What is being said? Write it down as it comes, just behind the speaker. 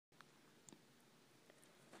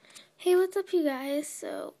Hey, what's up, you guys?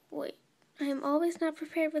 So, wait, I'm always not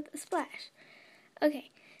prepared with a splash. Okay,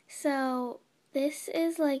 so this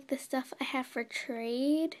is like the stuff I have for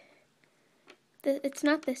trade. It's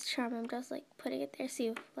not this charm, I'm just like putting it there so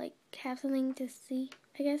you like have something to see,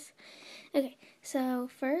 I guess. Okay, so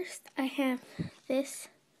first I have this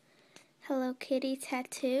Hello Kitty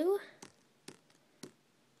tattoo.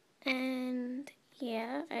 And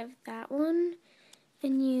yeah, I have that one.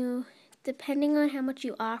 And you, depending on how much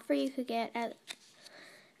you offer, you could get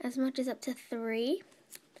as much as up to 3.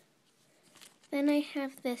 Then I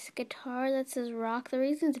have this guitar that says rock. The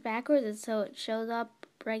reason it's backwards is so it shows up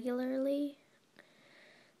regularly.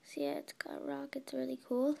 So yeah, it's got rock. It's really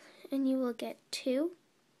cool. And you will get 2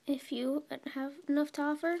 if you have enough to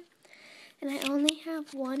offer. And I only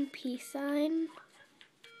have 1 peace sign.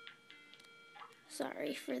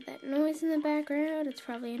 Sorry for that noise in the background. It's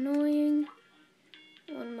probably annoying.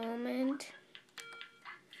 One moment.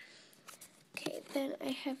 Okay, then I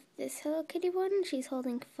have this Hello Kitty one. She's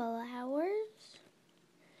holding flowers.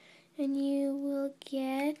 And you will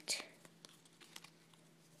get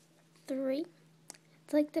 3.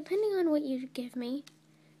 It's like depending on what you give me,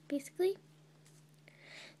 basically.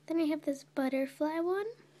 Then I have this butterfly one.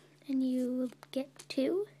 And you will get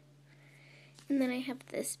 2. And then I have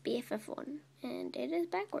this BFF one. And it is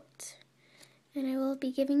backwards. And I will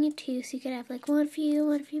be giving you 2, so you could have like 1 for you,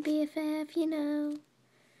 1 for your BFF, you know.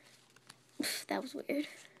 That was weird.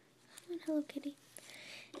 Hello Kitty.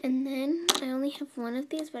 And then I only have 1 of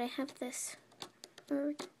these, but I have this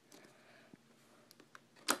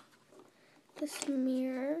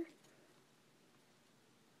mirror.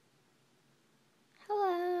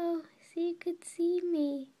 Hello. So you could see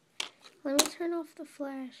me. Let me turn off the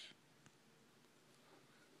flash.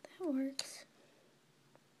 That works.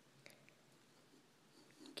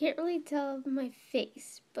 Can't really tell my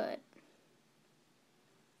face, but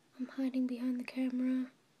I'm hiding behind the camera.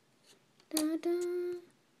 Da-da.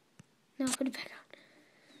 Now I'll put it back on.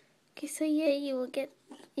 Okay, so yeah, you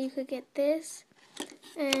could get this,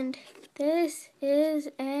 and this is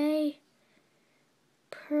a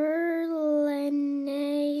Perlene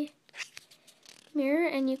mirror,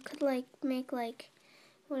 and you could like make like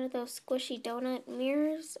one of those squishy donut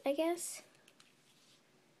mirrors, I guess,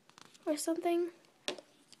 or something.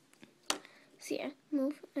 So yeah,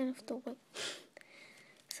 move and have to wait.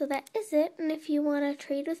 So that is it, and if you want to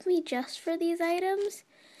trade with me just for these items,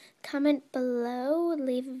 comment below,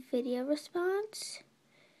 leave a video response.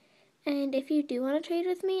 And if you do want to trade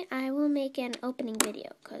with me, I will make an opening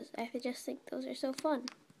video because I just think those are so fun.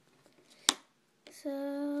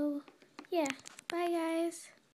 So, yeah. Bye, guys.